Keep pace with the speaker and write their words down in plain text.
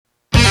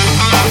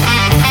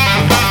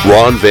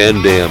Ron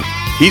Van Dam.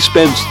 He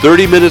spends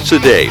 30 minutes a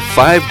day,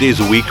 5 days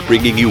a week,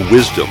 bringing you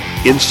wisdom,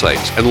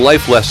 insights, and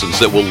life lessons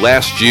that will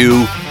last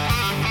you,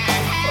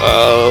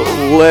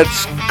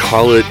 let's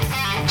call it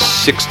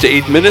 6 to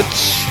 8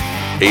 minutes.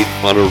 8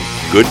 on a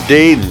good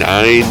day, 9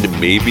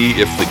 maybe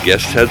if the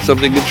guest had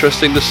something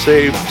interesting to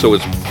say. So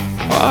it's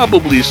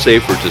probably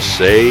safer to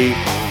say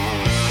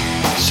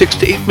 6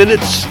 to 8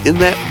 minutes in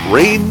that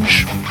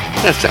range.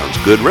 That sounds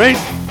good, right?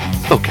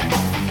 Okay.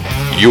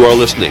 You are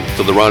listening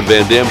to The Ron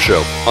Van Dam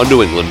Show on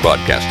New England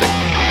Broadcasting.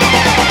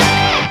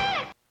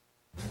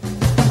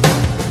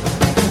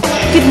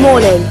 Good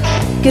morning,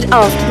 good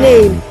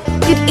afternoon,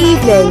 good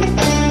evening,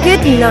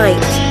 good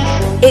night.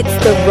 It's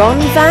The Ron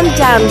Van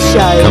Dam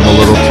Show. Come a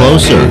little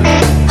closer.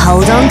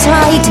 Hold on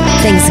tight.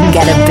 Things can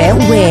get a bit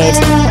weird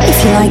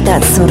if you like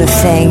that sort of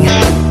thing.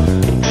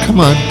 Come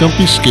on, don't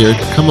be scared.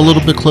 Come a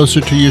little bit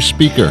closer to your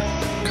speaker.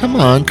 Come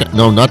on.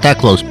 No, not that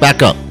close.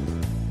 Back up.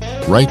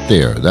 Right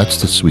there. That's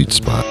the sweet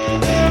spot.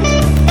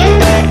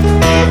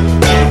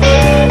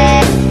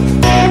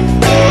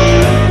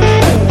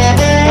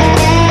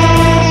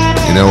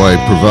 You know, I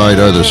provide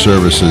other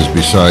services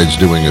besides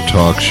doing a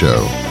talk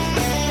show.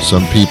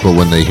 Some people,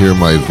 when they hear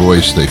my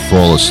voice, they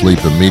fall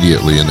asleep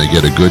immediately and they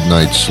get a good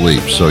night's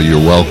sleep, so you're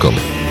welcome.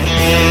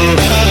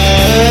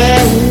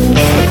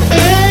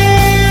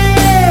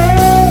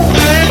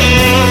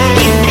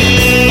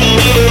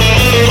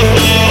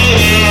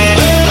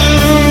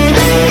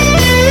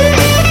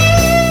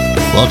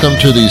 Welcome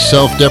to the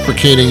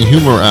Self-Deprecating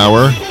Humor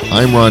Hour.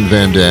 I'm Ron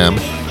Van Dam.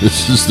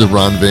 This is the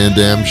Ron Van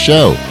Dam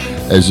Show.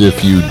 As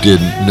if you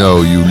didn't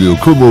know, you little,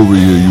 come over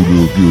here, you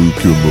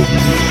come over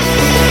here.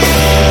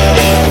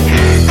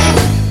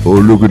 Oh,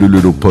 look at the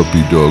little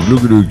puppy dog.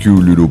 Look at the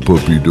cute little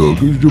puppy dog.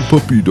 Who's the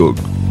puppy dog?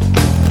 All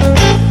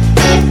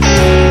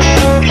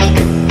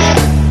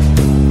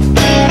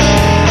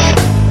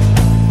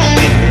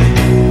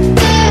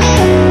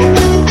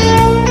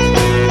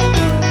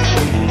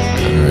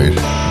right,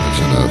 that's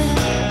enough.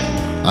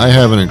 I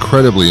have an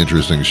incredibly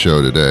interesting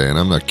show today, and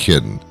I'm not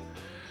kidding.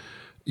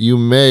 You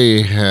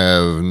may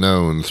have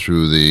known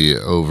through the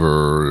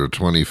over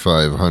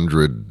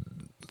 2,500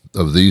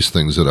 of these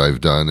things that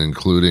I've done,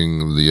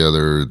 including the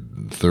other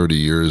 30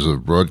 years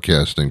of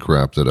broadcasting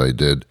crap that I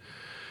did,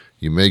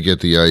 you may get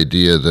the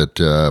idea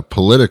that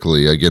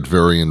politically I get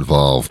very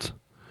involved.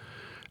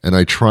 And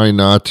I try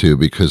not to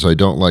because I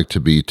don't like to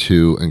be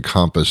too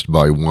encompassed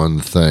by one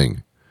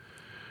thing.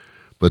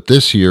 But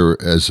this year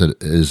is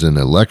an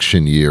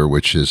election year,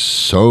 which is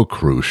so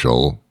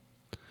crucial.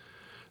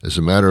 As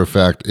a matter of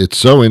fact, it's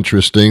so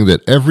interesting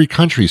that every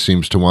country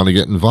seems to want to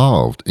get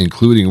involved,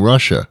 including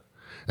Russia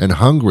and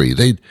Hungary.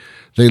 They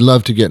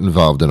love to get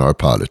involved in our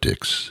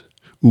politics.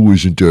 Ooh,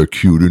 isn't that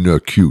cute? Isn't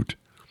that cute?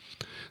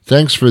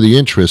 Thanks for the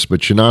interest,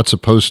 but you're not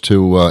supposed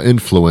to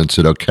influence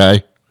it,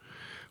 okay?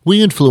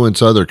 We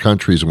influence other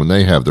countries when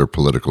they have their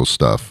political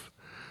stuff,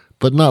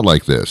 but not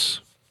like this.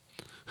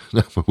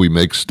 We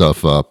make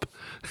stuff up,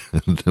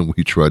 and then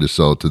we try to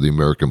sell it to the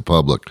American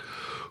public,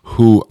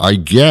 who I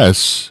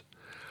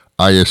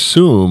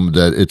assume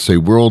that it's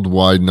a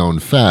worldwide known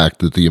fact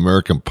that the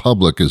American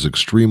public is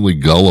extremely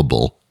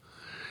gullible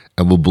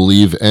and will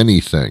believe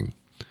anything.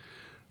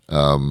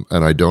 And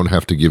I don't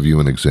have to give you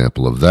an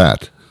example of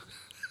that.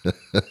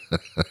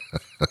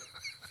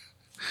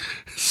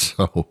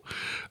 So,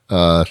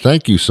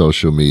 thank you,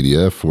 social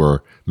media,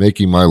 for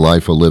making my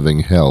life a living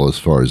hell as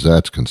far as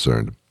that's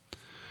concerned.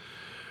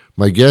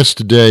 My guest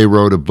today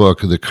wrote a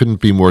book that couldn't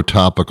be more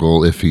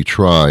topical if he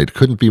tried,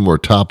 couldn't be more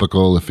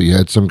topical if he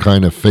had some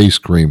kind of face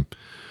cream.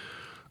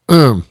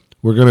 We're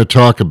going to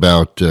talk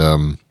about,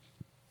 I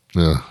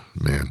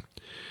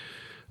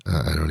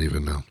don't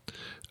even know.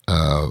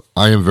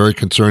 I am very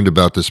concerned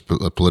about this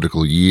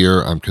political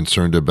year. I'm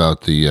concerned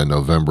about the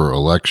November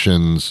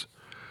elections.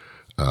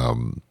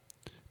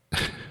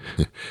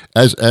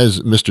 As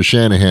Mr.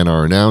 Shanahan,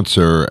 our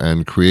announcer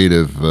and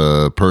creative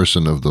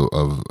person of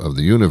the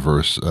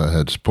universe,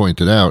 has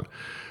pointed out,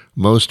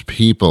 most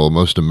people,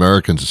 most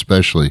Americans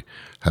especially,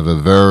 have a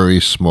very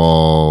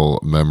small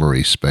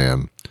memory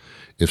span.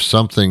 If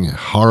something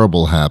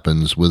horrible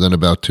happens within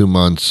about 2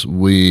 months, all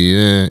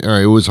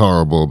right, it was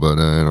horrible, but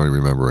I don't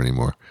remember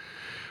anymore.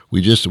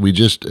 We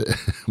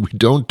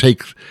don't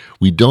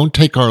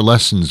take our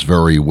lessons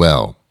very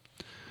well.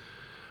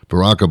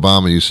 Barack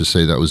Obama used to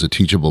say that was a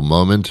teachable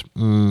moment.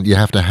 You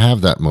have to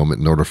have that moment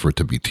in order for it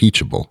to be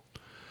teachable.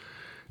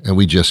 And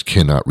we just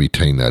cannot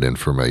retain that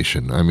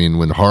information. I mean,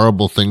 when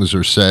horrible things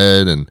are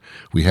said and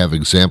we have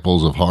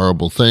examples of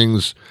horrible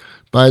things,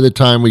 by the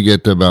time we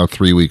get to about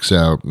 3 weeks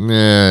out,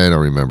 I don't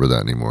remember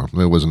that anymore.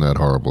 It wasn't that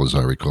horrible as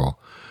I recall.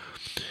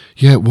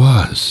 Yeah, it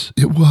was.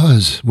 It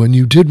was when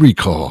you did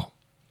recall.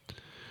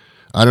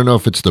 I don't know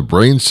if it's the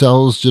brain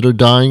cells that are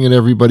dying in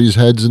everybody's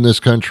heads in this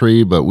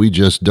country, but we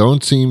just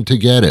don't seem to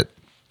get it.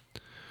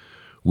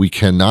 We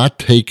cannot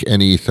take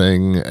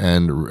anything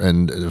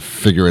and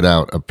figure it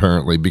out,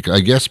 apparently.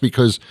 I guess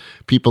because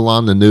people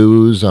on the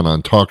news and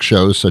on talk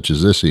shows such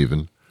as this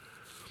even,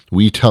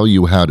 we tell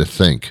you how to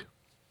think.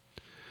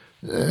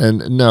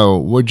 And no,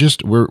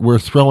 we're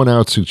throwing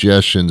out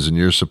suggestions, and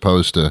you're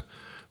supposed to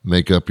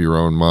make up your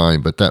own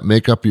mind. But that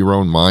make up your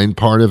own mind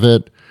part of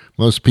it,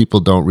 most people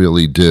don't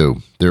really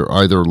do. They're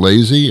either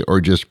lazy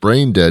or just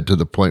brain dead to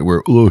the point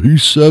where, oh, he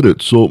said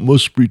it, so it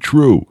must be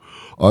true.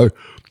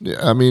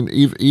 I mean,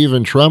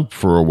 even Trump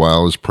for a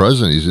while as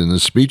president, he's in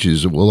his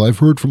speeches. Well, I've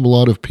heard from a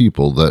lot of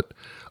people that,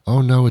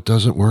 oh no, it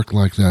doesn't work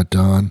like that,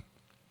 Don.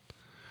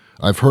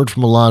 I've heard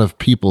from a lot of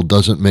people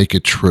doesn't make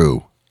it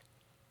true.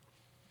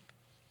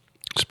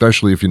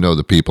 Especially if you know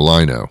the people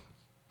I know.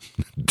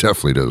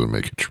 Definitely doesn't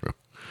make it true.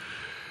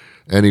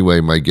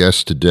 Anyway, my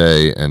guest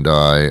today and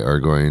I are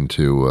going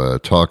to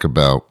talk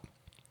about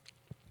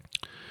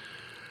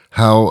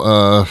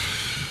how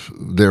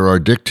there are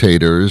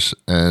dictators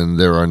and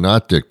there are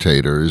not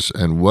dictators,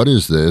 and what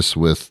is this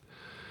with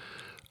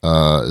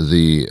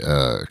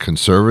the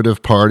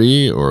Conservative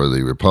Party or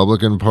the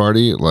Republican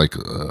Party, like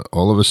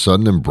all of a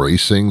sudden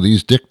embracing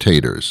these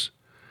dictators.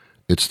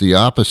 It's the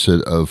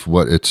opposite of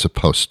what it's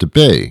supposed to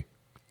be.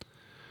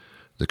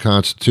 The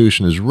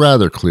Constitution is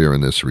rather clear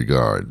in this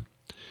regard.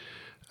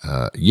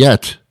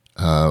 Yet,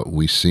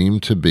 we seem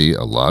to be,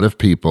 a lot of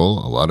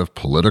people, a lot of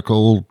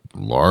political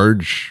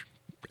large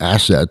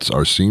assets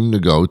seem to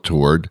go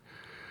toward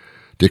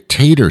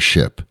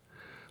dictatorship.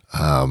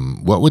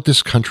 What would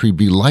this country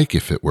be like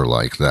if it were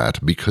like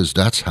that? Because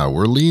that's how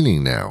we're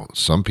leaning now.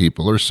 Some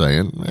people are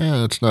saying,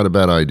 it's not a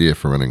bad idea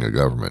for running a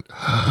government.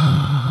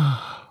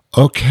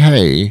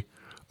 Okay,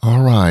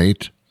 all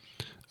right.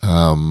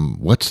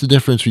 What's the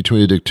difference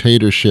between a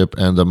dictatorship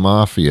and the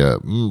mafia?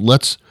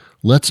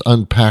 Let's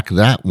unpack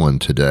that one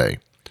today.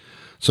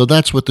 So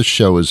that's what the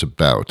show is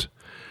about.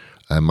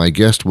 My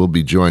guest will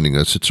be joining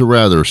us. It's a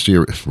rather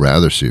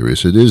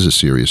serious. It is a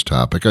serious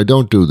topic. I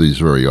don't do these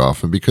very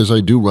often because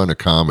I do run a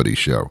comedy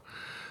show.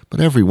 But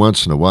every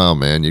once in a while,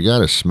 man, you got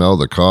to smell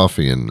the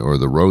coffee or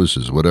the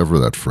roses, whatever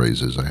that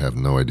phrase is. I have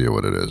no idea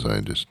what it is.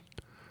 I'm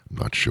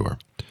not sure.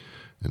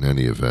 In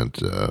any event,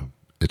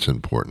 it's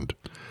important.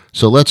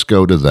 So let's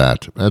go to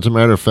that. As a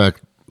matter of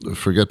fact,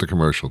 forget the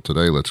commercial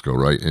today. Let's go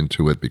right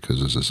into it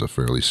because this is a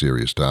fairly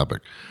serious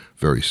topic,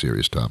 very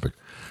serious topic.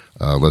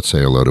 Let's say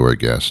hello to our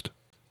guest.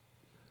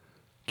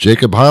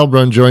 Jacob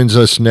Heilbrunn joins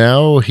us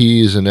now.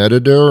 He's an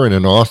editor and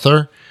an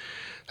author,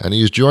 and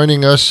he's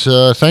joining us.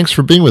 Thanks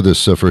for being with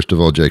us, first of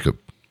all, Jacob.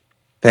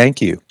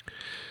 Thank you.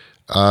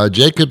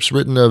 Jacob's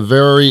written a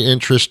very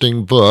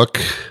interesting book,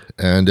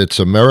 and it's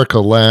America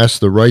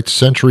Last, the Right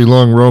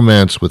Century-Long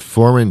Romance with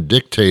Foreign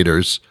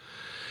Dictators.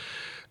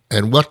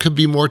 And what could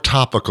be more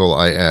topical,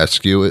 I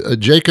ask you?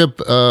 Jacob,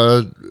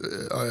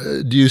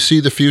 do you see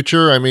the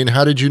future? I mean,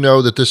 how did you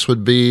know that this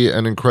would be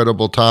an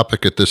incredible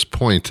topic at this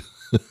point?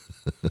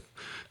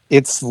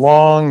 It's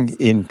long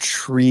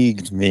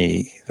intrigued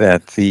me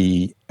that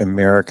the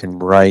American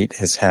right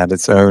has had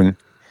its own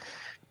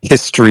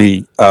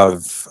history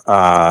of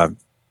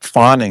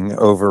fawning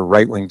over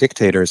right-wing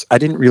dictators. I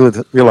didn't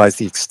really realize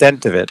the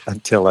extent of it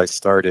until I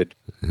started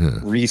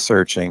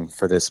researching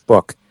for this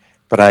book.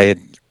 But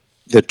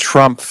the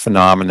Trump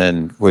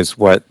phenomenon was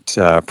what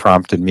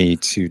prompted me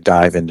to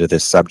dive into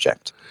this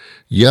subject.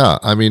 Yeah,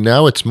 I mean,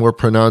 now it's more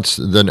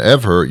pronounced than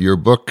ever. Your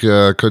book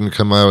couldn't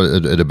come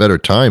out at a better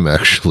time,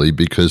 actually,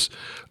 because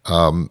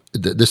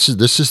this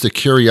is the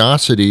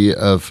curiosity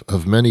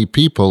of many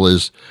people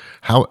is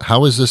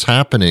how is this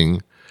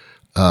happening?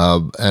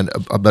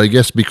 But I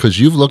guess because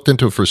you've looked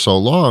into it for so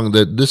long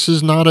that this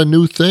is not a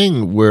new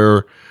thing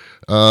where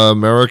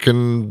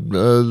American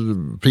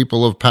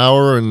people of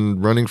power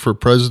and running for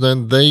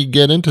president, they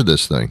get into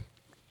this thing.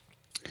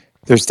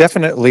 There's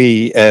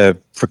definitely a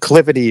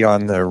proclivity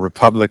on the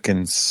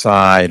Republican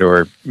side,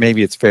 or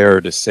maybe it's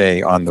fairer to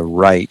say on the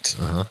right,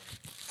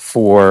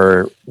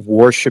 for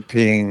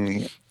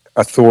worshiping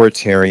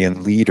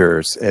authoritarian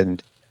leaders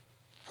and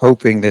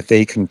hoping that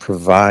they can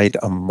provide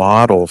a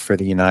model for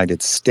the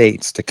United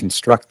States to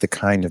construct the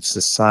kind of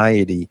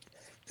society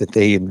that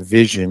they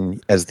envision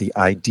as the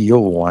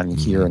ideal one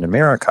here in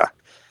America.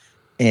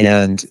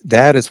 And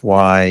that is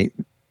why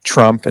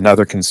Trump and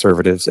other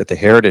conservatives at the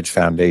Heritage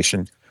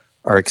Foundation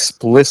are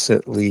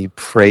explicitly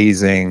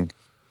praising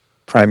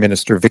Prime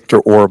Minister Viktor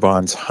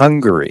Orban's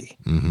Hungary,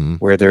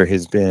 where there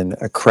has been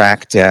a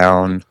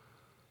crackdown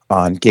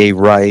on gay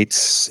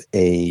rights,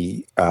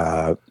 a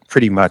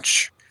pretty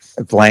much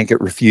a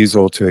blanket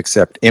refusal to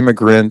accept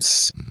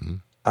immigrants,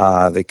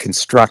 the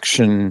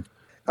construction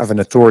of an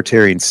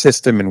authoritarian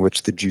system in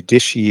which the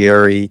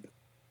judiciary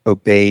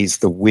obeys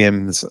the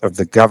whims of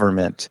the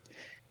government.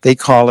 They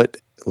call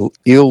it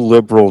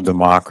illiberal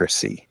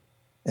democracy.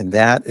 And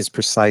that is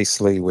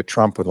precisely what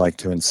Trump would like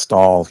to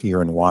install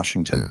here in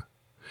Washington. Yeah.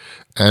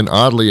 And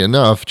oddly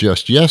enough,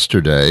 just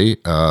yesterday,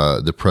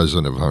 the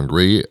president of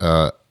Hungary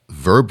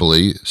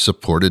verbally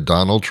supported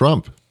Donald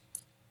Trump.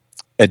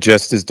 And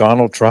just as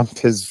Donald Trump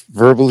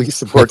verbally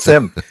supports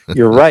him.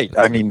 You're right.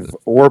 I mean,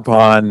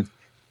 Orban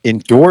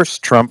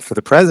endorsed Trump for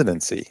the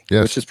presidency,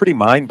 which is pretty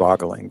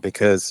mind-boggling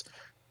because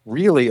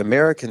really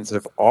Americans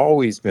have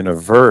always been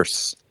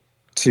averse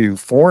to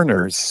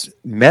foreigners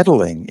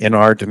meddling in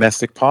our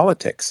domestic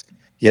politics.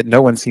 Yet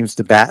no one seems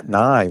to bat an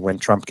eye when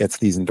Trump gets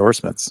these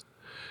endorsements.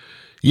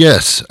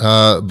 Yes,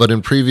 but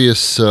in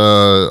previous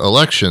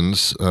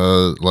elections,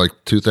 like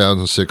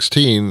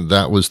 2016,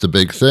 that was the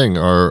big thing.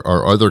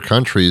 Are other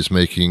countries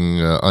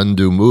making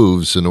undue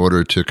moves in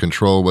order to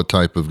control what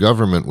type of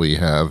government we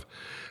have?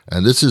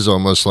 And this is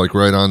almost like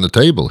right on the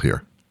table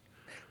here.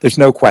 There's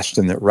no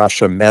question that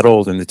Russia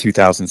meddled in the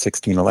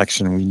 2016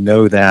 election. We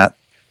know that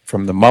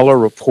from the Mueller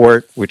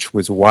report, which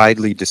was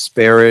widely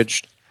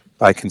disparaged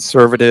by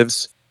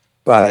conservatives.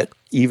 But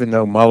even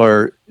though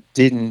Mueller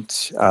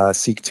didn't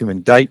seek to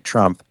indict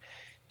Trump,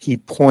 he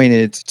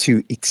pointed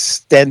to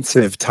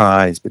extensive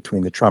ties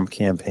between the Trump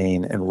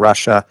campaign and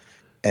Russia.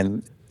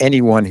 And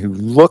anyone who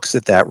looks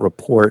at that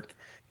report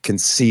can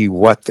see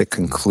what the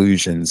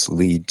conclusions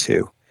lead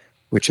to,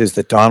 which is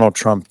that Donald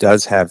Trump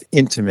does have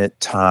intimate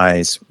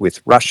ties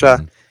with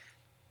Russia.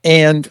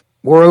 And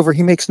moreover,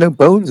 he makes no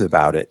bones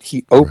about it.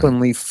 He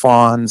openly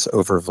fawns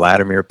over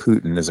Vladimir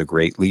Putin as a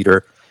great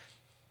leader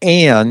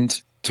and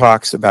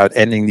talks about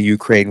ending the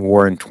Ukraine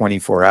war in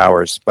 24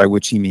 hours, by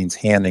which he means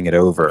handing it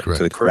over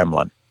to the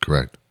Kremlin.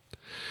 Correct.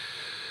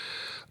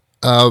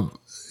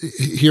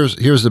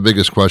 Here's the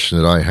biggest question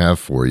that I have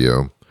for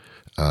you.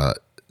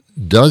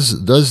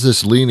 Does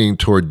this leaning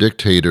toward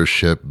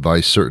dictatorship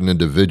by certain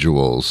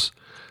individuals,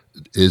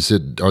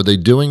 are they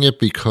doing it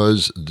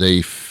because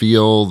they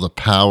feel the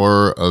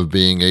power of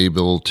being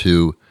able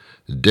to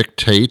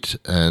dictate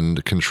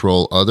and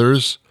control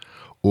others?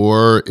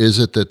 Or is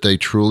it that they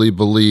truly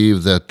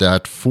believe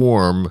that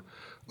form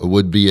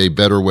would be a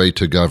better way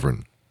to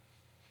govern?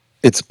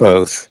 It's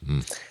both.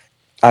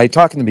 I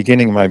talk in the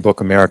beginning of my book,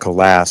 America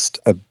Last,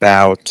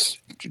 about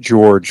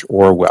George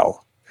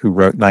Orwell, who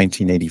wrote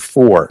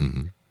 1984.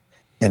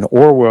 And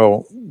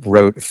Orwell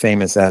wrote a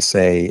famous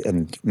essay,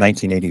 and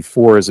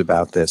 1984 is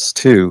about this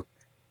too,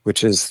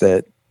 which is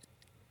that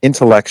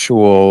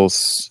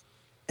intellectuals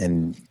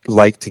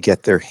like to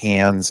get their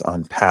hands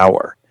on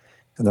power.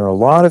 And there are a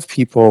lot of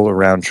people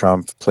around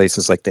Trump,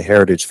 places like the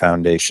Heritage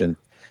Foundation,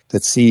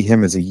 that see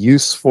him as a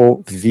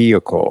useful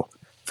vehicle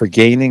for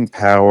gaining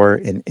power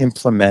and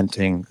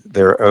implementing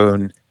their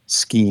own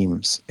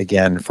schemes,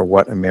 again, for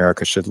what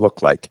America should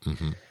look like.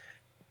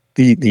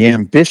 The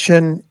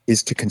ambition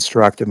is to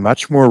construct a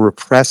much more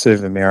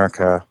repressive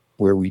America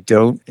where we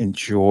don't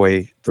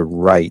enjoy the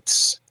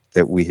rights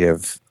that we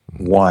have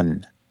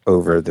won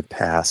over the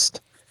past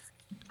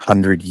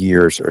 100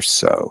 years or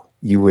so.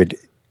 You would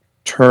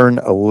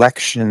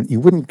you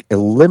wouldn't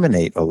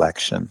eliminate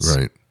elections,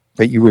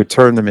 but you would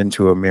turn them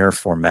into a mere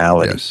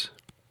formality.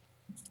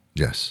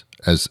 Yes.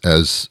 As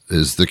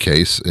is the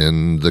case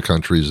in the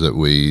countries that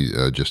we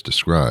just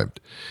described.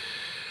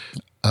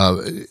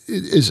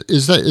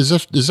 Is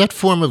that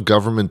form of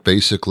government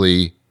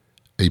basically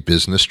a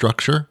business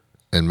structure?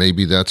 And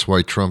maybe that's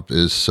why Trump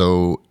is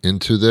so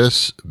into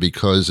this,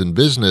 because in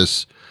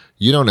business,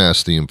 you don't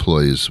ask the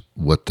employees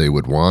what they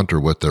would want or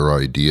what their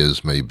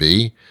ideas may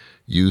be.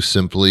 You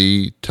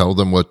simply tell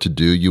them what to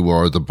do. You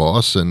are the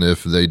boss, and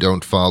if they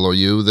don't follow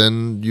you,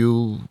 then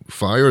you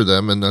fire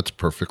them, and that's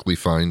perfectly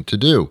fine to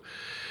do.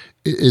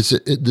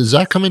 Does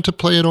that come into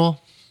play at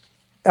all?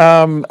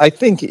 I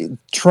think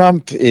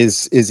Trump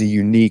is a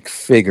unique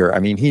figure. I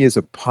mean, he is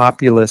a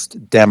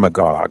populist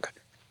demagogue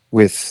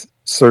with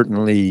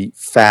certainly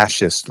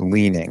fascist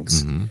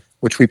leanings,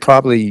 which we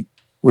probably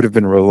would have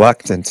been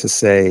reluctant to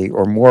say,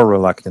 or more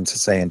reluctant to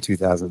say in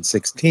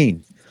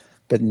 2016.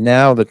 But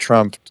now that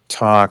Trump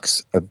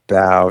talks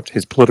about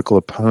his political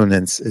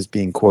opponents as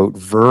being, quote,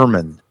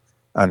 vermin,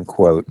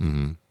 unquote,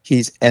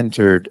 he's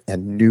entered a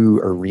new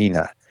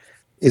arena.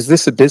 Is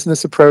this a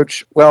business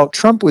approach? Well,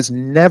 Trump was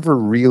never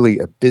really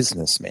a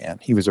businessman.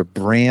 He was a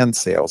brand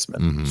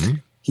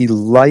salesman. He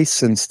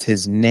licensed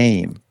his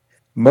name.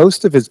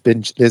 Most of his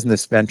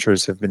business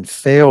ventures have been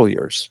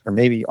failures, or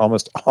maybe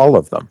almost all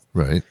of them.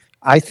 Right.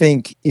 I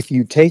think if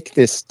you take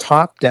this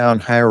top-down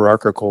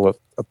hierarchical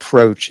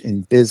approach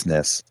in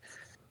business,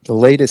 the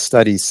latest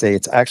studies say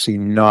it's actually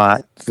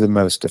not the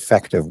most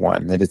effective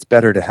one, that it's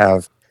better to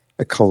have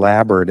a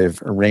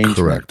collaborative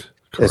arrangement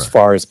as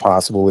far as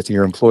possible with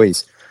your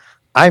employees.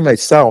 I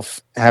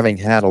myself, having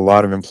had a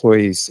lot of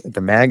employees at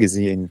the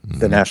magazine,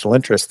 The National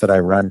Interest that I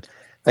run,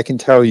 I can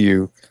tell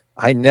you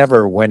I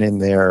never went in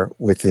there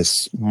with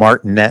this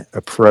martinet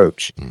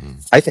approach.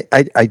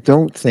 I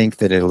don't think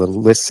that it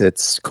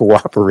elicits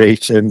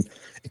cooperation.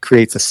 It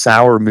creates a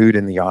sour mood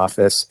in the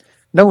office.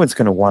 No one's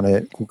going to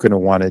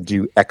want to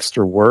do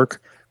extra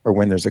work or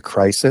when there's a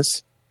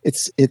crisis.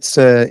 It's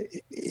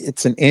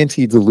an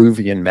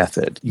antediluvian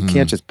method. You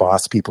can't just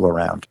boss people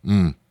around.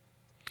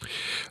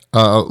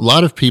 A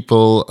lot of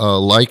people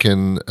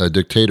liken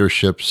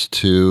dictatorships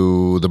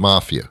to the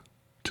mafia,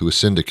 to a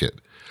syndicate,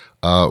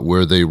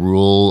 where they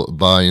rule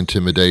by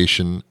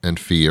intimidation and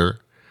fear,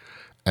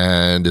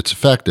 and it's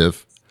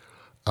effective.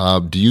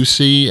 Do you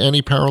see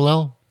any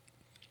parallel?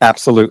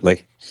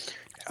 Absolutely.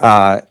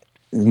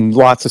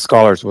 Lots of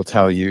scholars will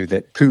tell you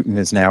that Putin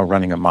is now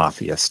running a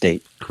mafia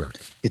state.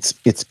 Correct.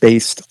 It's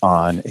based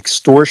on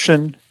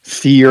extortion,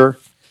 fear,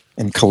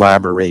 and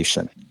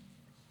collaboration.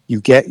 You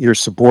get your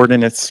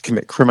subordinates to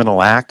commit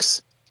criminal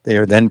acts, They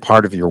are then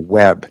part of your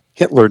web.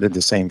 Hitler did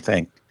the same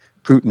thing.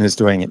 Putin is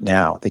doing it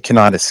now. They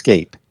cannot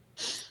escape.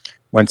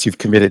 Once you've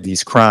committed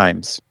these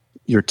crimes,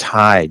 you're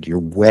tied, you're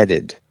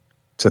wedded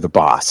to the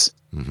boss.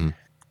 Mm-hmm.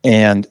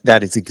 And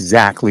that is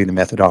exactly the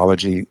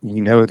methodology.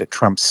 We know that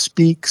Trump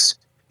speaks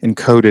in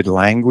coded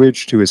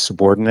language to his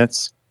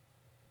subordinates.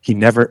 He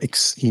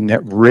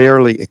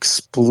rarely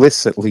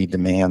explicitly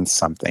demands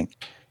something.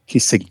 He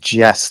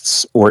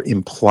suggests or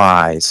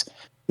implies.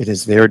 It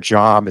is their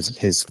job, as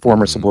his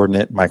former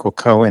subordinate Michael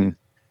Cohen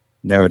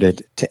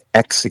noted, to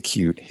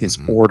execute his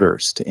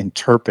orders, to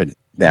interpret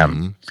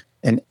them,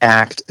 and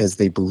act as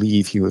they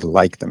believe he would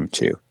like them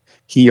to.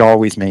 He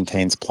always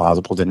maintains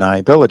plausible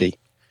deniability.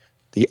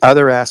 The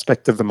other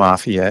aspect of the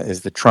mafia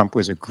is that Trump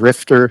was a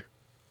grifter.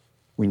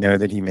 We know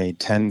that he made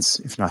tens,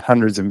 if not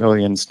hundreds of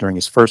millions during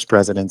his first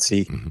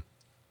presidency.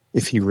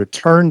 If he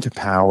returned to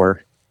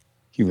power,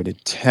 he would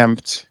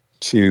attempt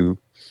to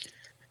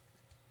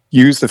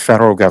use the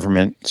federal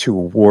government to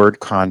award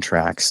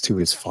contracts to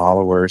his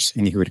followers,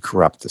 and he would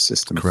corrupt the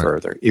system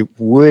further. It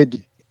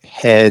would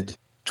head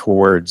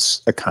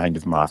towards a kind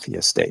of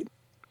mafia state.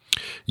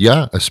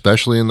 Yeah,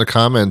 especially in the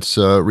comments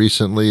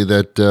recently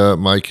that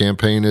my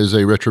campaign is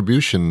a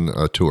retribution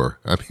tour.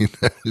 I mean,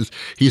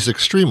 he's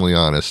extremely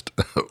honest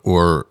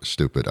or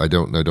stupid. I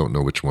don't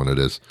know which one it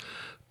is,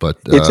 but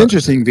it's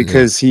interesting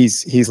because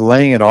he's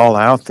laying it all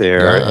out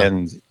there,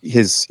 and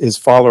his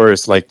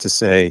followers like to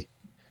say,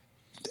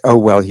 "Oh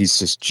well, he's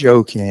just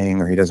joking,"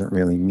 or he doesn't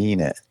really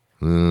mean it.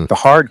 The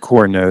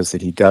hardcore knows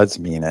that he does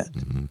mean it.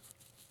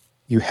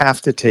 You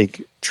have to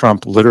take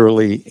Trump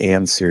literally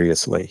and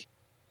seriously.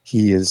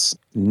 He is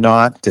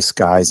not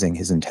disguising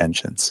his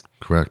intentions.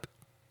 Correct.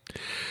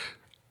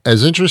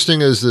 As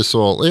interesting as this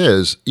all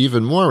is,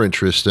 even more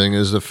interesting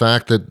is the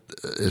fact that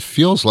it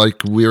feels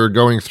like we're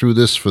going through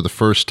this for the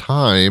first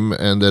time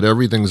and that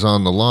everything's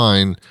on the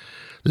line.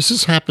 This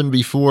has happened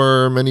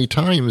before many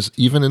times,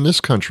 even in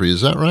this country.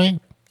 Is that right?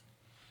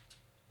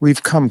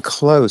 We've come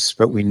close,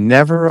 but we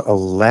never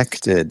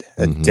elected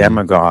a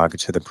demagogue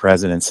to the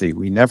presidency.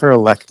 We never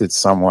elected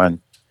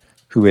someone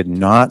who had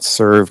not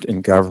served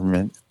in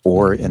government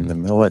or in the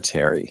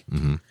military.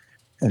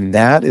 And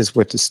that is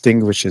what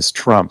distinguishes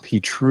Trump.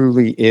 He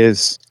truly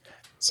is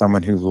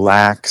someone who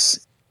lacks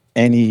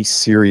any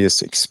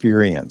serious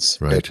experience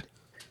at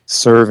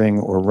serving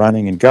or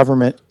running in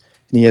government,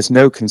 and he has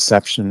no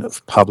conception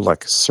of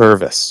public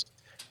service.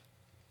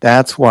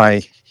 That's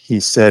why he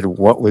said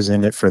what was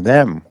in it for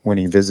them when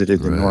he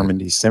visited the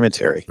Normandy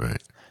cemetery.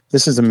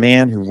 This is a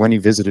man who, when he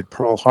visited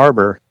Pearl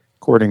Harbor,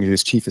 according to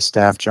his chief of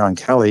staff, John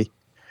Kelly,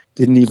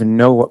 didn't even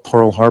know what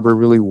Pearl Harbor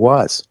really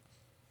was.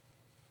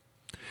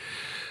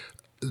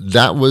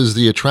 That was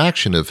the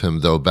attraction of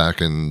him, though,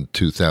 back in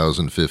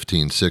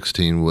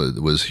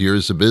 2015-16, was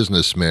here's a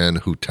businessman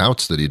who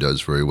touts that he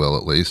does very well,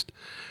 at least,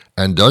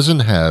 and doesn't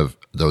have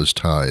those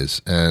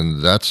ties.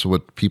 And that's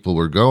what people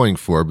were going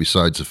for,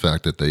 besides the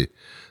fact that they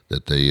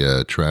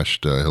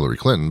trashed Hillary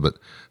Clinton. But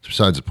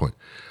besides the point.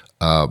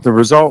 The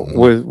result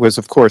was,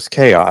 of course,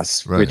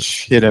 chaos,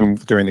 which hit him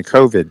during the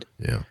COVID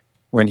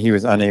when he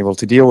was unable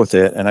to deal with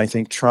it. And I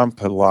think Trump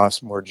had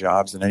lost more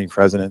jobs than any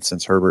president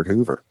since Herbert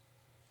Hoover.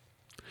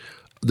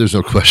 There's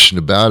no question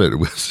about it.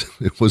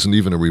 It wasn't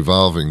even a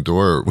revolving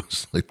door. It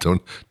was like,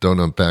 don't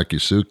unpack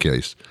your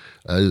suitcase.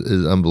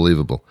 It's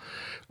unbelievable.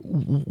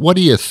 What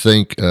do you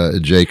think,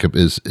 Jacob,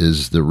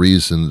 is the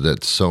reason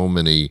that so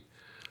many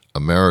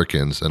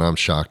Americans, and I'm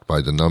shocked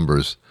by the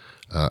numbers,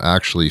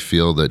 actually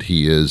feel that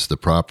he is the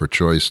proper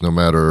choice, no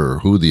matter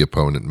who the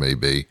opponent may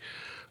be?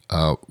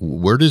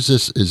 Where does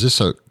this is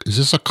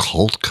this a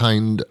cult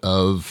kind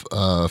of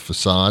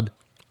facade?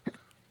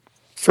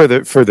 For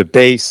the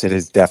base, it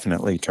has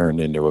definitely turned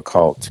into a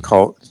cult.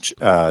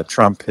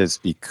 Trump has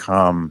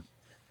become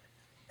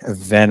a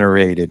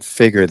venerated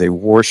figure. They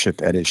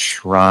worship at his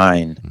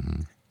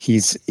shrine.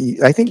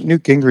 I think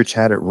Newt Gingrich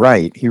had it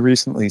right. He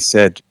recently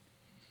said,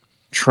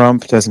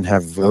 Trump doesn't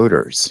have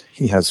voters.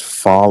 He has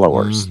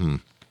followers.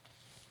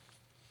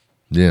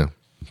 Yeah,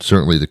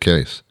 certainly the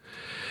case.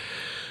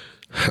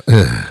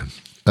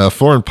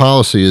 Foreign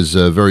policy is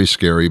very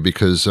scary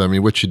because, I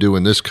mean, what you do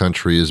in this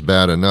country is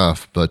bad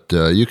enough, but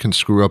you can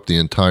screw up the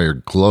entire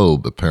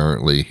globe,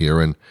 apparently, here.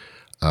 And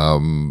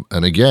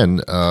again,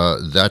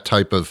 that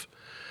type of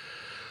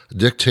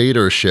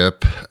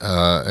dictatorship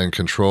and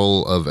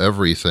control of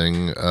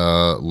everything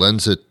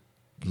lends it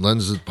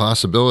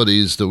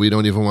possibilities that we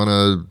don't even want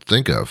to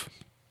think of.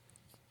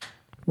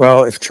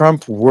 Well, if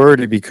Trump were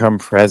to become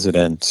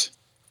president,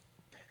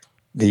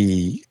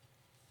 the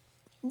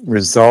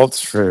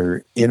results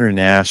for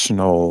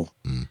international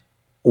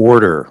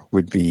order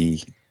would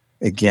be,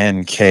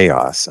 again,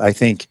 chaos. I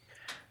think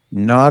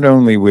not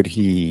only would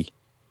he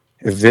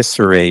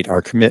eviscerate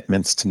our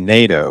commitments to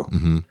NATO,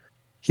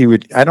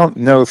 I don't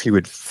know if he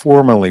would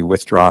formally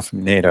withdraw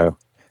from NATO,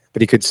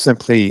 but he could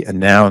simply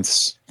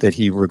announce that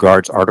he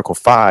regards Article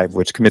 5,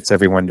 which commits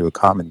everyone to a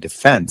common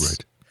defense,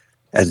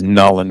 as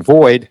null and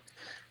void.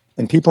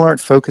 And people aren't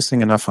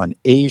focusing enough on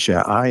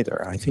Asia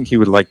either. I think he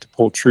would like to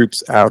pull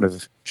troops out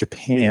of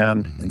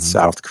Japan and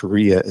South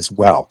Korea as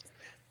well.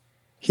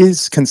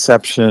 his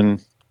conception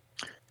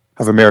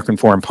of American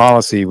foreign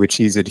policy, which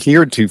he's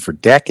adhered to for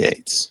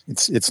decades,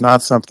 it's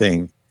not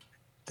something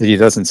that he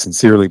doesn't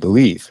sincerely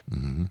believe,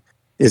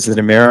 is that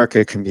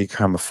America can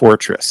become a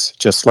fortress,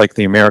 just like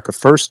the America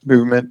First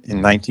movement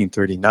in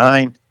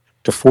 1939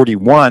 to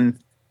 41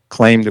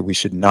 claimed that we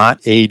should not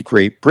aid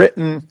Great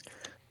Britain,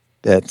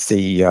 that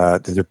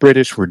the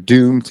British were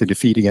doomed to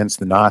defeat against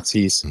the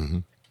Nazis.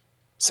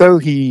 So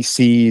he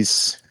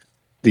sees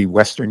the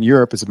Western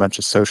Europe as a bunch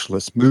of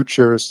socialist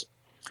moochers,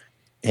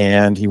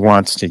 and he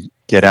wants to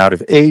get out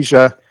of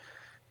Asia.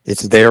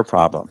 It's their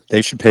problem.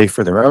 They should pay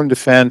for their own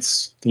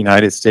defense. The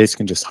United States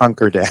can just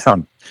hunker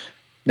down.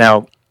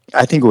 Now,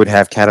 I think it would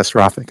have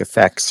catastrophic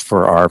effects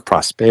for our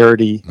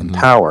prosperity and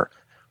power.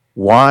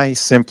 Why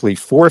simply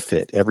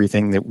forfeit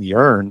everything that we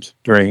earned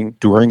during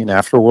and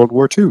after World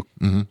War II?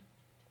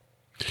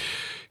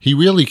 He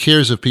really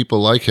cares if people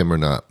like him or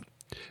not.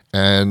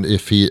 And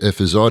if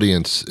his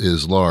audience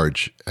is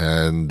large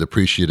and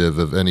appreciative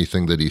of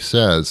anything that he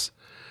says,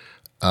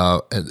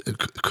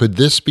 could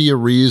this be a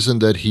reason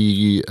that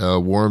he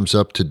warms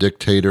up to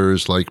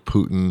dictators like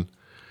Putin,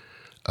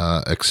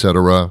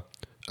 etc.,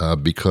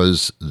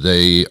 because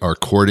they are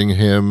courting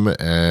him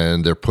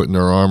and they're putting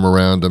their arm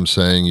around him,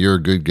 saying, "You're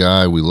a good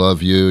guy. We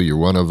love you. You're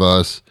one of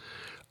us."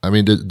 I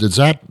mean, is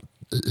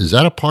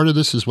that a part of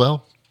this as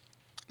well?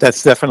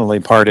 That's definitely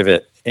part of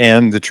it.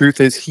 And the truth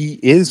is, he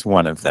is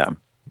one of them.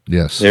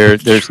 Yes.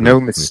 There's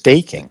no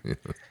mistaking.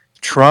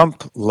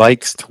 Trump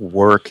likes to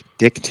work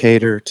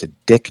dictator to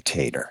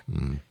dictator.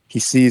 He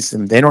sees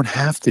them. They don't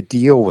have to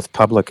deal with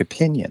public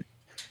opinion.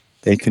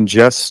 They can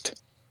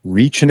just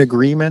reach an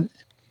agreement,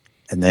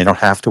 and they don't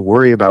have to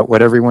worry about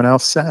what everyone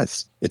else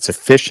says. It's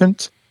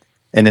efficient.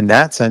 And in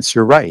that sense,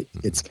 you're right.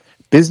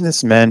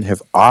 Businessmen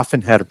have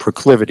often had a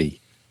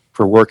proclivity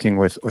for working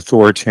with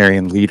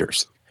authoritarian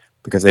leaders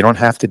because they don't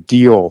have to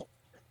deal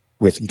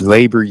with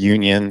labor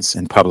unions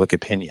and public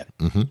opinion.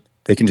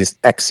 They can just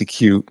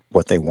execute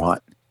what they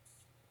want.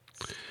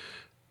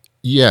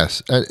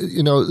 Yes.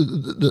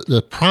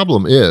 The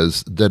problem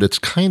is that it's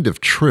kind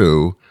of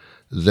true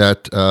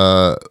that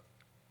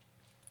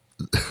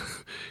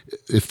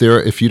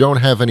if you don't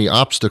have any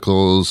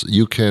obstacles,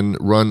 you can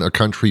run a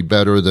country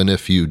better than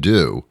if you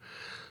do.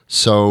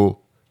 So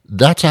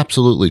that's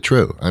absolutely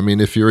true. I mean,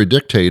 if you're a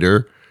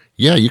dictator,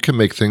 yeah, you can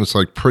make things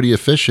like pretty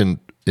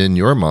efficient in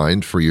your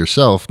mind for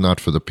yourself, not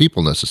for the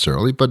people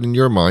necessarily, but in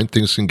your mind,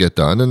 things can get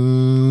done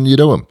and you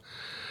do them.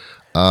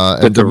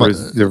 But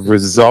the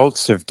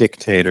results of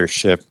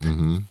dictatorship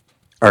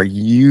are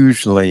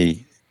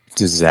usually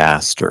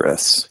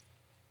disastrous.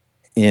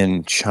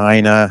 In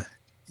China,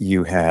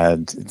 you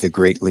had the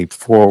Great Leap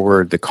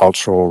Forward, the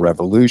Cultural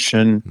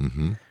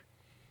Revolution.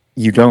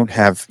 You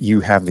have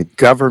the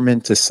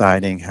government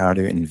deciding how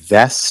to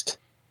invest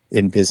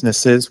in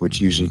businesses,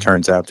 which usually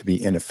turns out to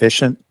be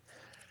inefficient.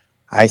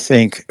 I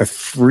think a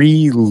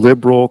free,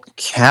 liberal,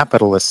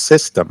 capitalist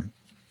system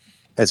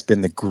has been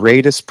the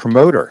greatest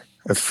promoter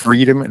of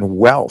freedom and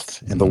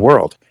wealth in the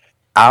world.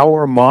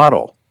 Our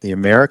model, the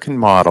American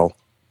model,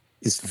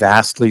 is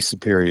vastly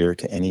superior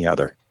to any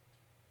other.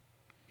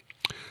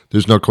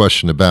 There's no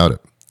question about it.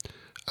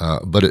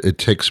 But it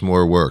takes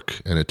more work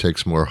and it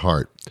takes more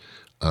heart.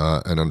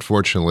 And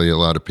unfortunately, a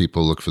lot of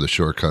people look for the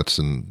shortcuts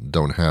and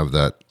don't have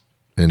that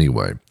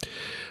anyway.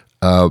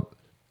 And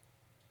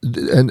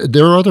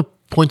there are other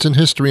points in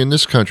history in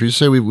this country. You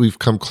say we've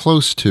come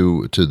close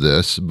to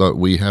this, but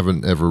we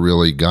haven't ever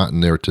really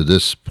gotten there to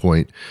this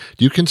point.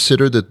 Do you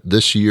consider that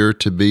this year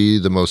to be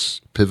the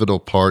most pivotal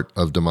part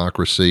of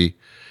democracy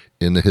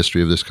in the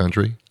history of this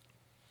country?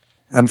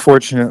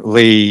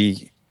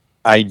 Unfortunately,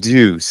 I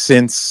do.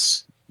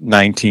 Since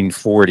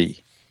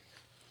 1940,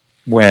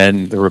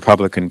 when the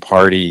Republican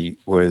Party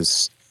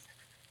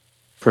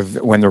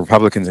when the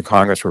Republicans in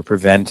Congress were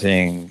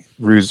preventing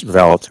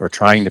Roosevelt or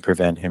trying to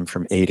prevent him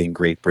from aiding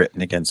Great Britain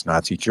against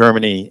Nazi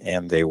Germany,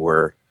 and they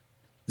were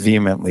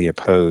vehemently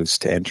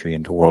opposed to entry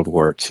into World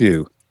War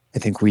II, I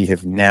think we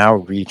have now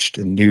reached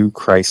a new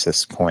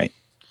crisis point.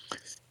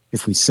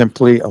 If we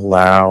simply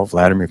allow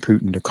Vladimir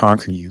Putin to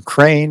conquer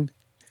Ukraine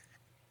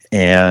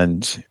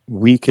and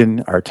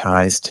weaken our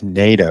ties to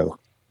NATO,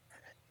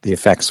 the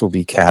effects will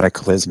be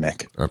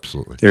cataclysmic.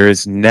 Absolutely. There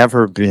has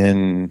never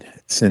been,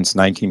 since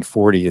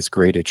 1940, as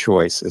great a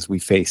choice as we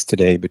face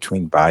today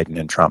between Biden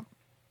and Trump.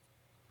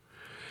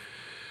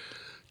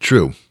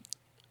 True.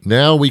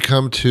 Now we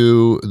come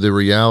to the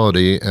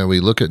reality, and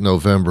we look at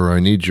November. I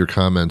need your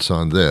comments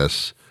on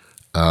this.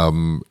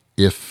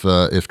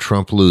 If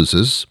Trump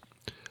loses,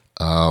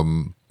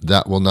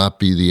 that will not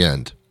be the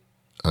end.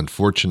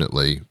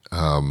 Unfortunately,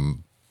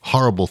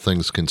 horrible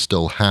things can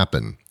still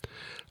happen.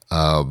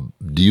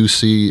 Do you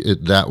see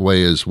it that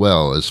way as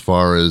well, as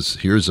far as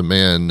here's a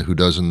man who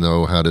doesn't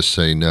know how to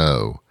say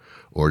no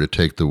or to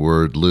take the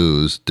word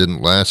lose,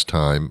 didn't last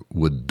time,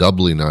 would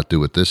doubly not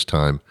do it this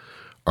time.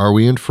 Are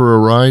we in for a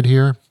ride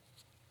here?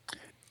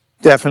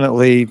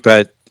 Definitely,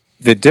 but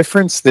the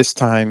difference this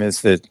time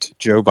is that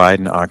Joe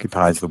Biden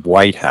occupies the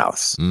White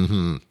House.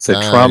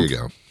 So Trump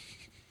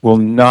will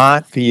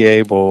not be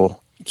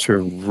able,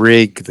 to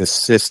rig the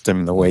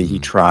system the way he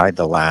tried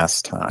the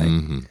last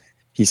time.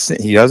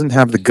 He doesn't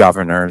have the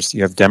governors.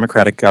 You have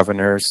Democratic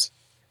governors,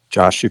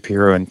 Josh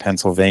Shapiro in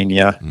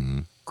Pennsylvania,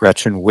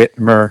 Gretchen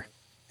Whitmer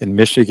in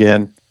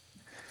Michigan.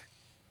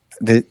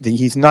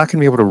 He's not going to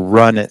be able to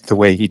run it the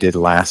way he did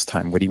last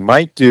time. What he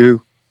might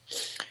do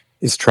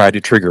is try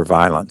to trigger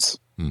violence,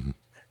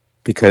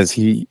 because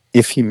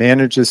if he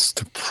manages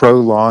to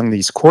prolong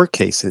these court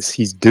cases,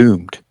 he's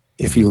doomed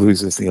if he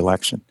loses the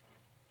election.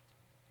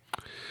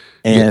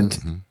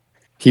 And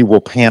he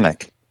will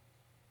panic.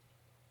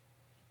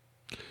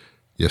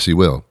 Yes, he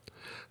will.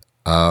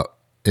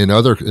 In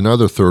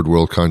other third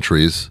world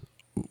countries,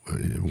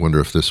 I wonder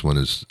if this one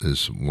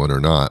is one or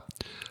not,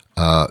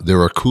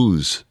 there are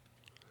coups.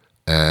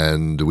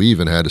 And we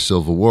even had a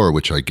civil war,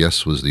 which I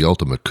guess was the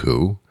ultimate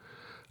coup.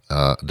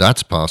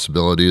 That's a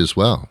possibility as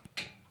well.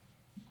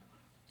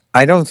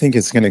 I don't think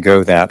it's going to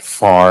go that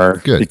far.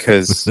 Good.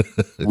 Because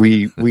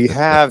we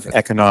have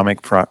economic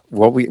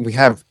we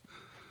have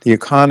the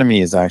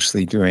economy is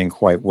actually doing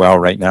quite well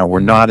right now.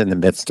 We're not in the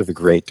midst of a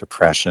Great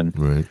Depression.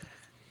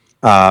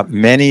 Right.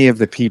 Many of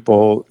the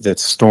people that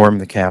stormed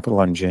the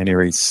Capitol on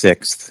January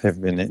 6th have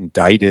been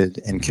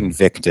indicted and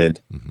convicted.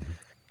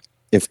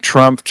 If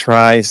Trump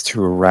tries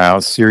to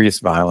arouse serious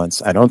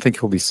violence, I don't think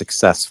he'll be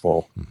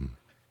successful.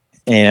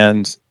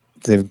 And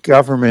the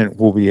government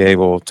will be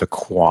able to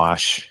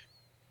quash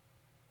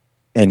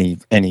any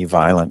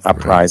violent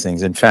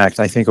uprisings. In fact,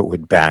 I think it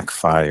would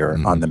backfire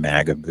on the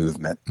MAGA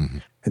movement.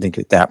 I think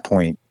at that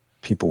point,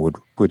 people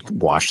would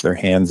wash their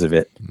hands of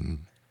it.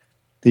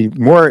 The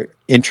more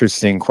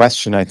interesting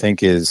question, I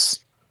think, is,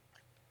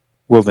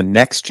 will the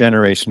next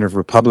generation of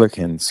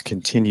Republicans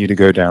continue to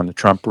go down the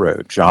Trump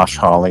road? Josh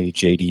Hawley,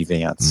 J.D.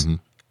 Vance.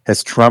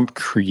 Has Trump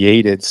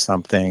created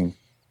something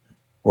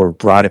or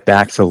brought it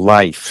back to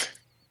life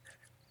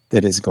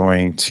that is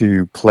going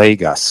to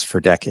plague us for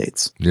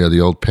decades? Yeah, the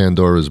old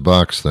Pandora's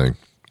box thing.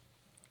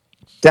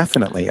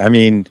 Definitely. I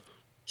mean,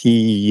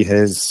 he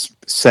has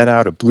set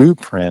out a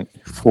blueprint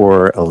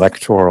for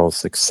electoral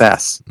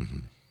success,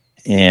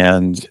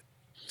 and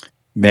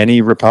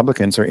many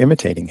Republicans are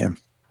imitating him.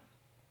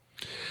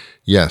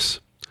 Yes,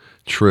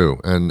 true,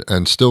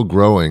 and still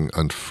growing.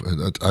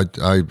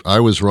 I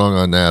was wrong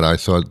on that. I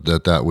thought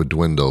that would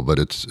dwindle, but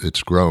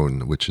it's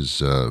grown, which is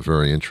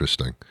very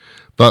interesting.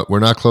 But we're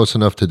not close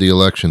enough to the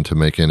election to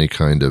make any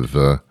kind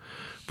of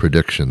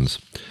predictions.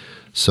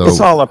 So it's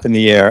all up in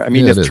the air. I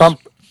mean, yeah,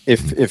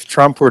 if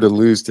Trump were to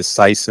lose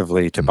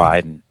decisively to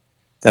Biden,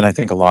 then I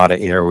think a lot of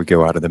air would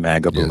go out of the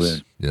MAGA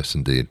balloon. Yes,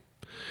 indeed.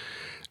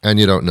 And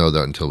you don't know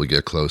that until we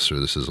get closer.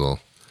 This is all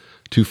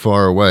too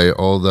far away,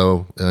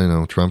 although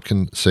Trump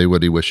can say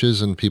what he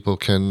wishes and people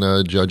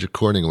can judge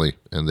accordingly,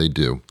 and they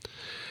do.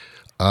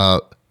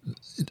 The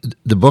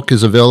book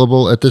is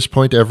available at this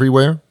point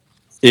everywhere?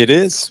 It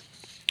is.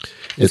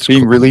 It's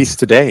being released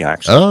today,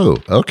 actually. Oh,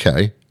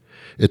 okay.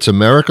 It's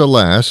America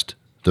Last,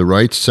 the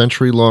Right's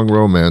century-long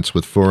romance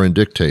with foreign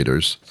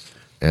dictators,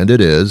 and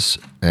it is,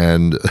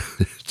 and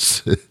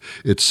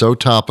it's so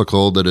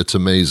topical that it's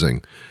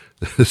amazing.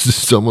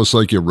 It's almost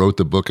like you wrote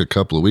the book a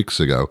couple of weeks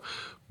ago,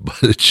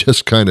 but it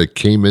just kind of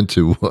came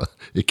into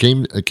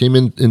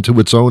into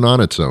its own on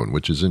its own,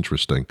 which is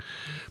interesting.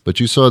 But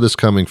you saw this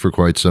coming for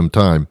quite some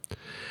time.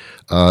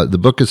 The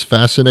book is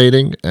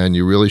fascinating, and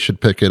you really should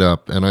pick it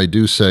up. And I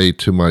do say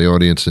to my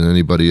audience and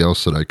anybody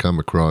else that I come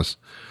across,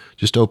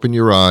 just open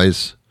your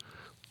eyes,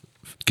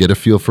 get a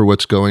feel for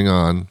what's going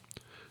on.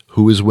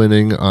 Who is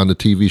winning on the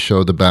TV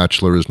show The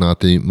Bachelor is not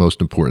the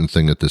most important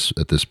thing at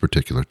this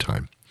particular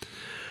time.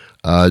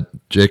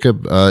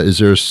 Jacob, is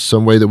there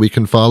some way that we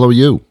can follow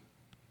you?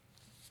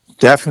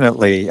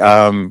 Definitely.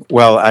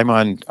 Well, I'm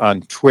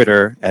on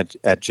Twitter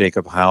at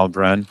Jacob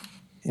Heilbrunn,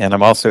 and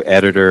I'm also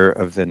editor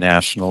of the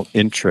National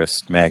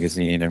Interest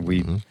magazine, and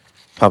we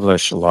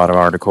publish a lot of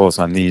articles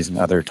on these and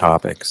other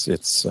topics.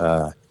 It's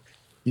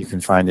you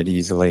can find it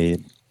easily at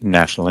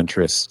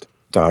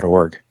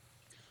nationalinterest.org.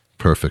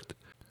 Perfect.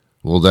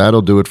 Well,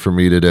 that'll do it for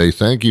me today.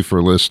 Thank you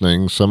for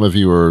listening. Some of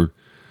you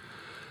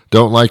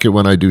don't like it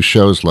when I do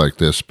shows like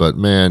this, but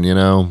man,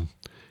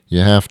 you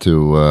have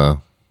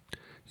to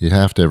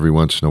every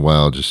once in a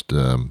while just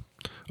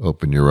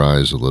open your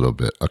eyes a little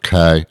bit.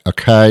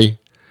 Okay.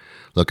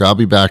 Look, I'll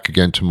be back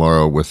again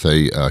tomorrow with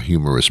a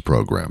humorous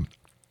program.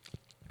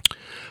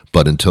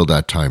 But until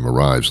that time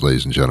arrives,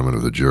 ladies and gentlemen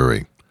of the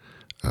jury,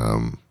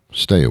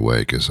 stay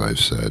awake, as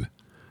I've said,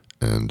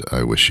 and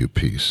I wish you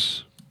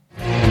peace.